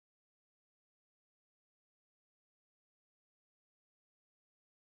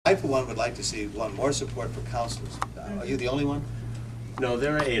I for one would like to see more support for counselors. Are you the only one? No,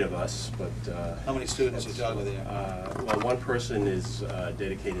 there are 8 of us, but... How many students are you talking with there? Well, one person is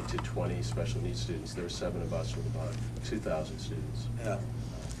dedicated to 20 special needs students. There are 7 of us with about 2,000 students. Yeah.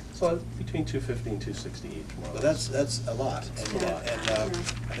 So between 250 and 260 each. Well, that's a lot.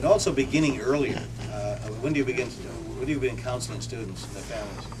 And And also beginning earlier. When do you begin counseling students and their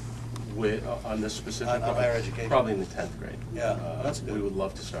families? On this specific on higher education? Probably in the 10th grade. Yeah, that's good. We would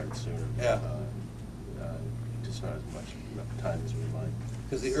love to start it sooner. Yeah. Just not as much time as we like.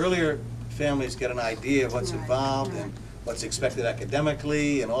 Because the earlier families get an idea of what's involved and what's expected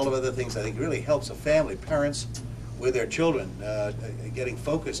academically and all of other things, I think really helps a family, parents with their children, getting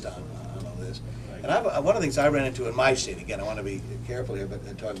focused on all this. And one of the things I ran into in my state, again, I want to be careful here,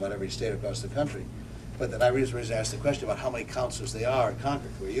 but talk about every state across the country, but that I was asked the question about how many counselors they are in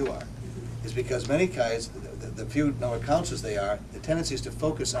Concord, where you are, is because many guys, the few number of counselors they are, the tendency is to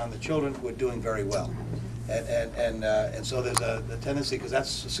focus on the children who are doing very well. And so there's the tendency, because that's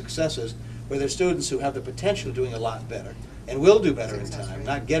successes, where there's students who have the potential of doing a lot better and will do better in time,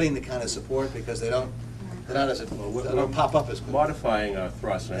 not getting the kind of support because they don't pop up as quickly. Modifying our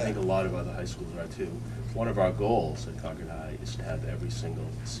thrust, and I think a lot of other high schools are too. One of our goals at Concord High is to have every single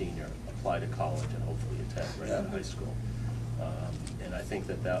senior apply to college and hopefully attend right out of high school. And I think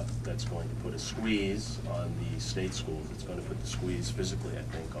that's going to put a squeeze on the state schools. It's going to put the squeeze physically, I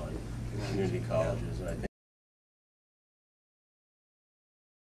think, on community colleges. And I think